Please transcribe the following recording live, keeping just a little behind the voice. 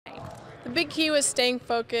The big key was staying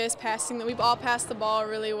focused, passing. We've all passed the ball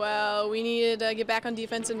really well. We needed to get back on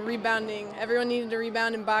defense and rebounding. Everyone needed to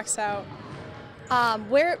rebound and box out.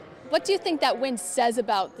 What do you think that win says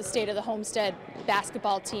about the state of the Homestead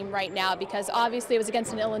basketball team right now? Because obviously it was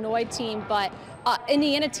against an Illinois team, but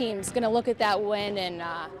Indiana team's going to look at that win and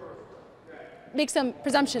make some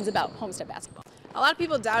presumptions about Homestead basketball. A lot of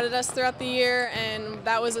people doubted us throughout the year, and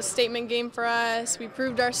that was a statement game for us. We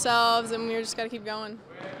proved ourselves, and we just got to keep going.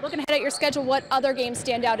 Looking ahead at your schedule, what other games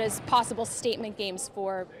stand out as possible statement games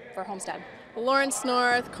for Homestead? Lawrence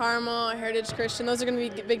North, Carmel, Heritage Christian, those are going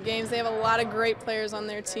to be big games. They have a lot of great players on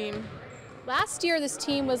their team. Last year, this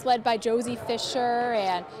team was led by Josie Fisher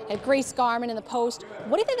and Grace Garman in the post.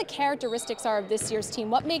 What do you think the characteristics are of this year's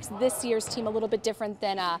team? What makes this year's team a little bit different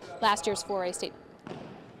than last year's 4A state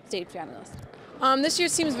finalists? This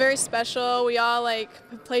year's team is very special. We all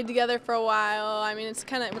played together for a while. I mean,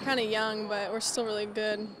 we're kind of young, but we're still really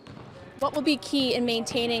good. What will be key in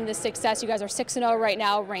maintaining the success? You guys are 6-0 right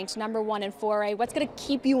now, ranked #1 in 4A. What's going to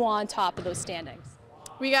keep you on top of those standings?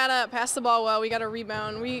 We got to pass the ball well. We got to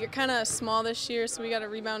rebound. We're kind of small this year, so we got to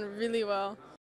rebound really well.